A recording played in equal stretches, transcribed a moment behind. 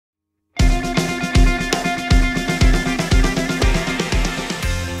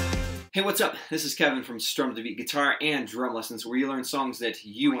Hey, what's up? This is Kevin from Strum2TheBeat Guitar and Drum Lessons, where you learn songs that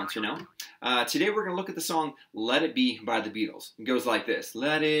you want to know. Today we're going to look at the song Let It Be by the Beatles. It goes like this.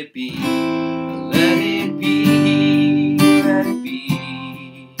 Let it be, let it be, let it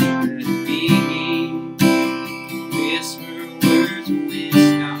be, let it be. Whisper words of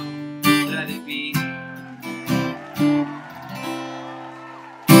wisdom, let it be.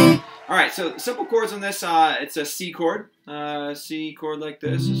 Alright, so simple chords on this, it's a C chord. C chord like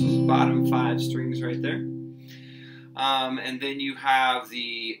this. This is bottom 5 strings right there. And then you have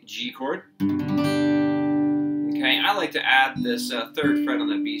the G chord. Okay, I like to add this third fret on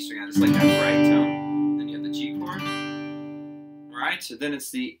the B string. I just like that bright tone. Then you have the G chord. Alright, so then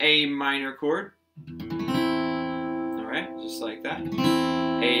it's the A minor chord. Alright, just like that.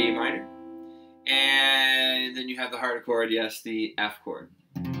 A minor. And then you have the harder chord, yes, the F chord.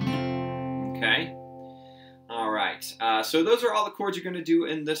 Okay. Alright, so those are all the chords you're going to do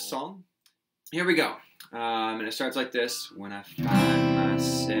in this song. Here we go. And it starts like this. When I find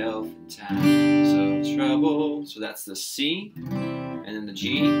myself in times of trouble. So that's the C, and then the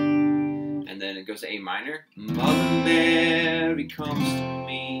G, and then it goes to A minor. Mother Mary comes to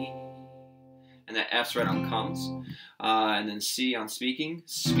me. And that F's right on comes. And then C on speaking.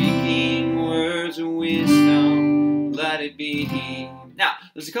 Speaking words of wisdom, let it be. Now,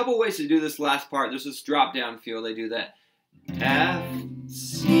 there's a couple ways to do this last part. There's this drop-down feel. They do that F,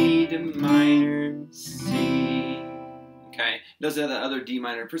 C to minor, C. Okay, it does have that other D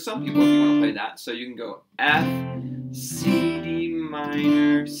minor for some people if you want to play that. So you can go F, C, D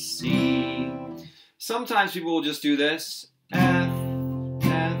minor, C. Sometimes people will just do this F,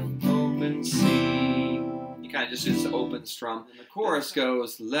 F, open, C. You kind of just do this open strum. And the chorus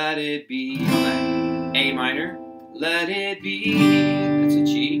goes, let it be on that A minor. Let it be, that's a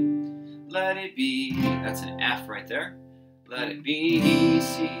G. Let it be, that's an F right there. Let it be,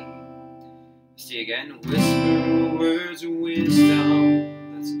 C. C again, whisper words of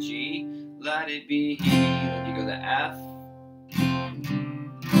wisdom. That's a G. Let it be, then you go to F.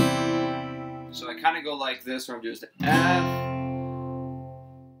 So I kind of go like this, where I'm just F,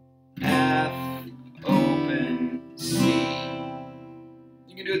 F, open, C.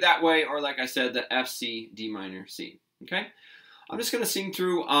 You can do it that way, or like I said, the F, C, D minor, C. Okay? I'm just going to sing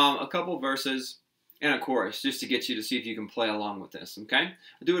through a couple verses and a chorus, just to get you to see if you can play along with this. Okay?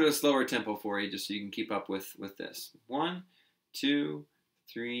 I'll do it at a slower tempo for you, just so you can keep up with this. 1, 2,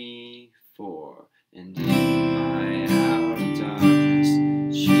 3, 4. And in my hour of darkness,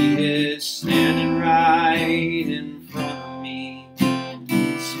 she is standing right in front of me,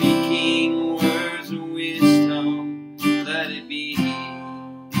 speaking words of wisdom, let it be.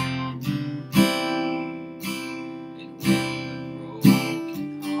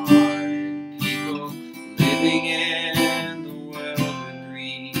 And the world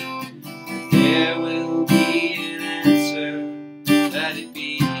agree that there will be an answer. Let it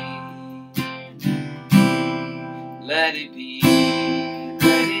be. Let it be.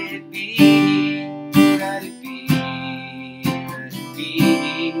 Let it be. Let it be. Let it be.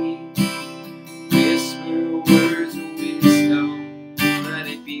 Whisper words of wisdom. Let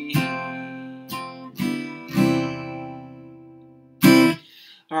it be.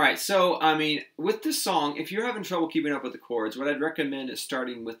 Alright, so, I mean, with this song, if you're having trouble keeping up with the chords, what I'd recommend is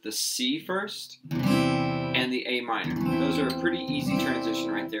starting with the C first and the A minor. Those are a pretty easy transition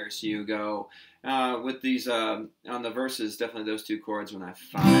right there. So you go with these, on the verses, definitely those two chords. When I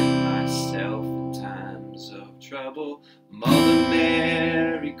find myself in times of trouble, Mother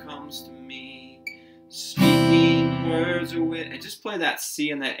Mary comes to me, speaking words of wit. And just play that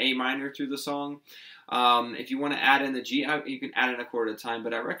C and that A minor through the song. If you want to add in the G, you can add in a chord at a time,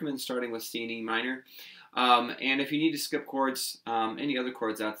 but I recommend starting with C and E minor. And if you need to skip chords, any other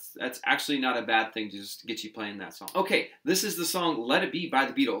chords, that's actually not a bad thing to just get you playing that song. Okay, this is the song Let It Be by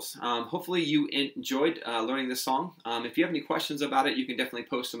the Beatles. Hopefully you enjoyed learning this song. If you have any questions about it, you can definitely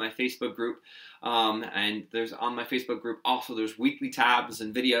post to my Facebook group. And there's on my Facebook group also there's weekly tabs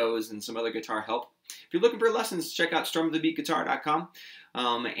and videos and some other guitar help. If you're looking for lessons, check out Strum2TheBeatGuitar.com.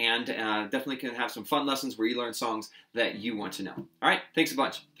 And definitely can have some fun lessons where you learn songs that you want to know. Alright, thanks a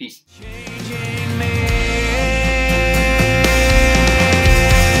bunch. Peace.